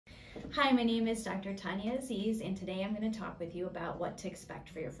Hi, my name is Dr. Tania Aziz, and today I'm going to talk with you about what to expect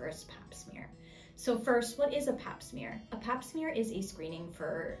for your first pap smear. So first, what is a pap smear? A pap smear is a screening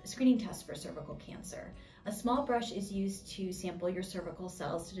test for cervical cancer. A small brush is used to sample your cervical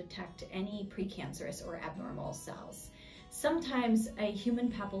cells to detect any precancerous or abnormal cells. Sometimes a human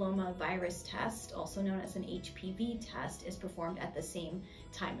papilloma virus test, also known as an HPV test, is performed at the same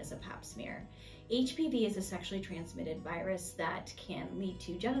time as a pap smear. HPV is a sexually transmitted virus that can lead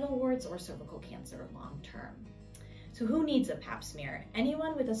to genital warts or cervical cancer long term. So who needs a pap smear?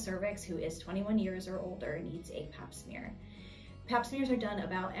 Anyone with a cervix who is 21 years or older needs a pap smear. Pap smears are done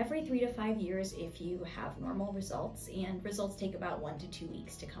about every 3 to 5 years if you have normal results, and results take about 1 to 2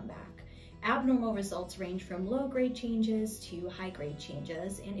 weeks to come back. Abnormal results range from low-grade changes to high-grade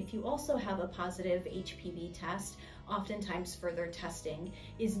changes, and if you also have a positive HPV test, oftentimes further testing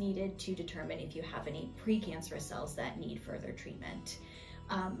is needed to determine if you have any precancerous cells that need further treatment.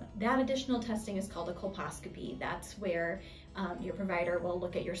 That additional testing is called a colposcopy. That's where your provider will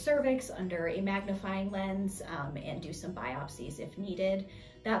look at your cervix under a magnifying lens and do some biopsies if needed.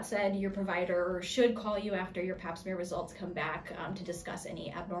 That said, your provider should call you after your pap smear results come back to discuss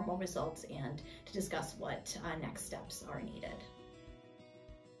any abnormal results and to discuss what next steps are needed.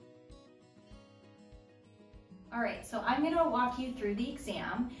 All right, so I'm going to walk you through the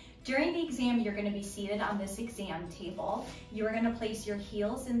exam. During the exam, you're going to be seated on this exam table. You're going to place your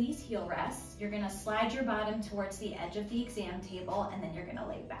heels in these heel rests. You're going to slide your bottom towards the edge of the exam table, and then you're going to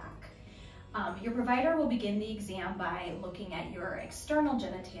lay back. Your provider will begin the exam by looking at your external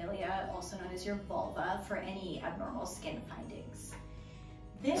genitalia, also known as your vulva, for any abnormal skin findings.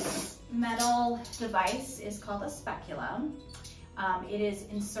 This metal device is called a speculum. It is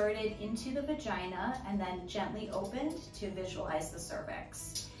inserted into the vagina and then gently opened to visualize the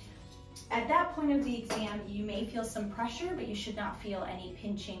cervix. At that point of the exam, you may feel some pressure, but you should not feel any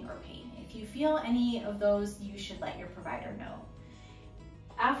pinching or pain. If you feel any of those, you should let your provider know.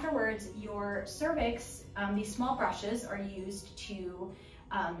 Afterwards, your cervix, these small brushes are used to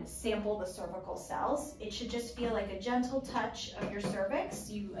sample the cervical cells. It should just feel like a gentle touch of your cervix.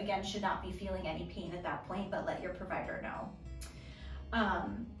 You, again, should not be feeling any pain at that point, but let your provider know.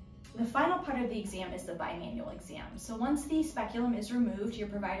 The final part of the exam is the bimanual exam. So once the speculum is removed, your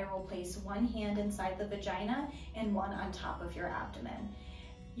provider will place one hand inside the vagina and one on top of your abdomen.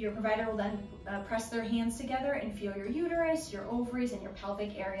 Your provider will then press their hands together and feel your uterus, your ovaries, and your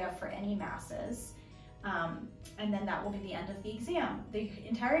pelvic area for any masses. And then that will be the end of the exam. The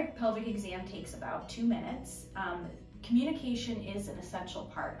entire pelvic exam takes about 2 minutes. Communication is an essential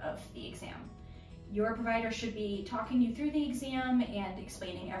part of the exam. Your provider should be talking you through the exam and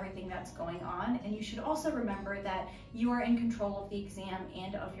explaining everything that's going on. And you should also remember that you are in control of the exam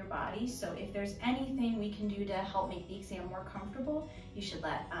and of your body. So if there's anything we can do to help make the exam more comfortable, you should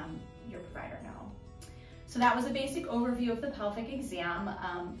let your provider know. So that was a basic overview of the pelvic exam.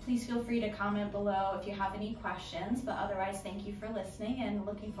 Please feel free to comment below if you have any questions, but otherwise, thank you for listening and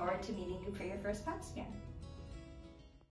looking forward to meeting you for your first pap smear.